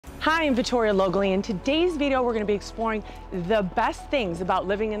Hi, I'm Vittoria Logli. In today's video, we're going to be exploring the best things about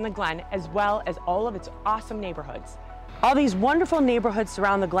living in the Glen, as well as all of its awesome neighborhoods. All these wonderful neighborhoods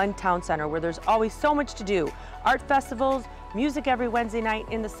surround the Glen Town Center, where there's always so much to do. Art festivals, music every Wednesday night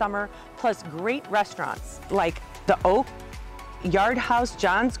in the summer, plus great restaurants like the Oak, Yard House,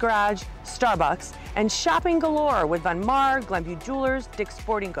 John's Garage, Starbucks, and shopping galore with Von Maur, Glenview Jewelers, Dick's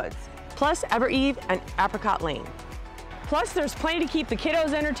Sporting Goods, plus Ever-Eve and Apricot Lane. Plus, there's plenty to keep the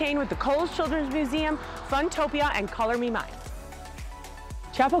kiddos entertained with the Coles Children's Museum, Funtopia, and Color Me Mine.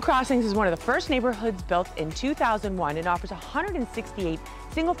 Chapel Crossings is one of the first neighborhoods built in 2001 and offers 168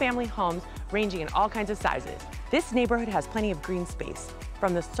 single-family homes ranging in all kinds of sizes. This neighborhood has plenty of green space,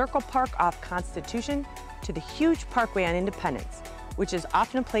 from the Circle Park off Constitution to the huge Parkway on Independence, which is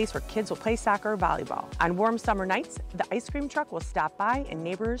often a place where kids will play soccer or volleyball. On warm summer nights, the ice cream truck will stop by and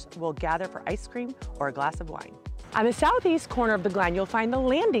neighbors will gather for ice cream or a glass of wine. On the southeast corner of the Glen, you'll find the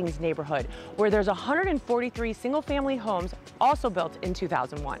Landings neighborhood, where there's 143 single-family homes also built in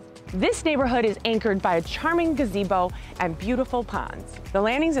 2001. This neighborhood is anchored by a charming gazebo and beautiful ponds. The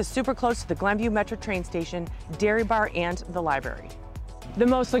Landings is super close to the Glenview Metra Train Station, Dairy Bar, and the library. The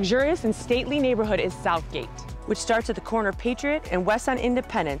most luxurious and stately neighborhood is Southgate, which starts at the corner of Patriot and west on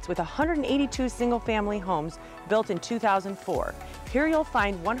Independence with 182 single-family homes built in 2004. Here you'll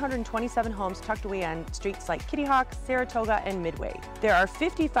find 127 homes tucked away on streets like Kitty Hawk, Saratoga, and Midway. There are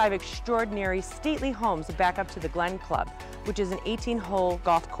 55 extraordinary, stately homes back up to the Glen Club, which is an 18-hole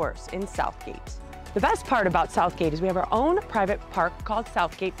golf course in Southgate. The best part about Southgate is we have our own private park called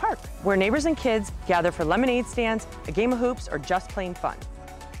Southgate Park, where neighbors and kids gather for lemonade stands, a game of hoops, or just plain fun.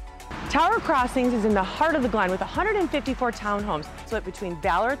 Tower Crossings is in the heart of the Glen with 154 townhomes split between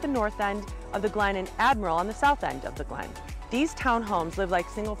Valor at the north end of the Glen and Admiral on the south end of the Glen. These townhomes live like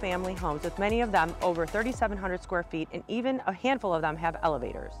single-family homes, with many of them over 3,700 square feet, and even a handful of them have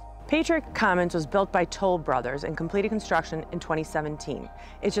elevators. Patriot Commons was built by Toll Brothers and completed construction in 2017.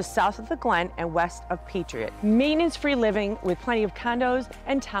 It's just south of the Glen and west of Patriot. Maintenance-free living with plenty of condos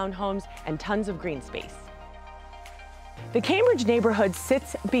and townhomes and tons of green space. The Cambridge neighborhood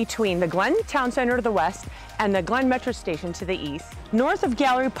sits between the Glen Town Center to the west and the Glen Metra Station to the east. North of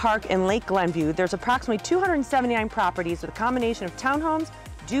Gallery Park in Lake Glenview, there's approximately 279 properties with a combination of townhomes,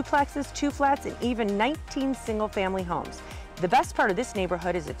 duplexes, two flats, and even 19 single-family homes. The best part of this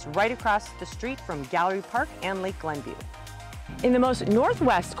neighborhood is it's right across the street from Gallery Park and Lake Glenview. In the most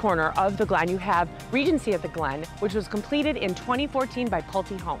northwest corner of the Glen, you have Regency at the Glen, which was completed in 2014 by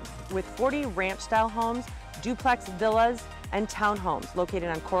Pulte Homes, with 40 ranch-style homes, duplex villas, and townhomes located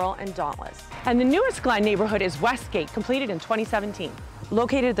on Coral and Dauntless. And the newest Glen neighborhood is Westgate, completed in 2017.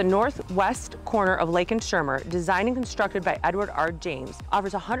 Located at the northwest corner of Lake and Shermer, designed and constructed by Edward R. James,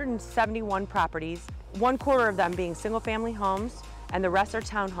 offers 171 properties, 1/4 of them being single-family homes, and the rest are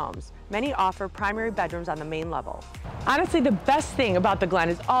townhomes. Many offer primary bedrooms on the main level. Honestly, the best thing about the Glen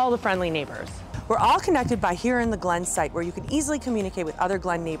is all the friendly neighbors. We're all connected by Here in the Glen site, where you can easily communicate with other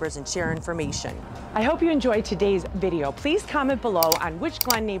Glen neighbors and share information. I hope you enjoyed today's video. Please comment below on which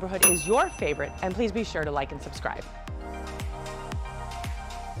Glen neighborhood is your favorite, and please be sure to like and subscribe.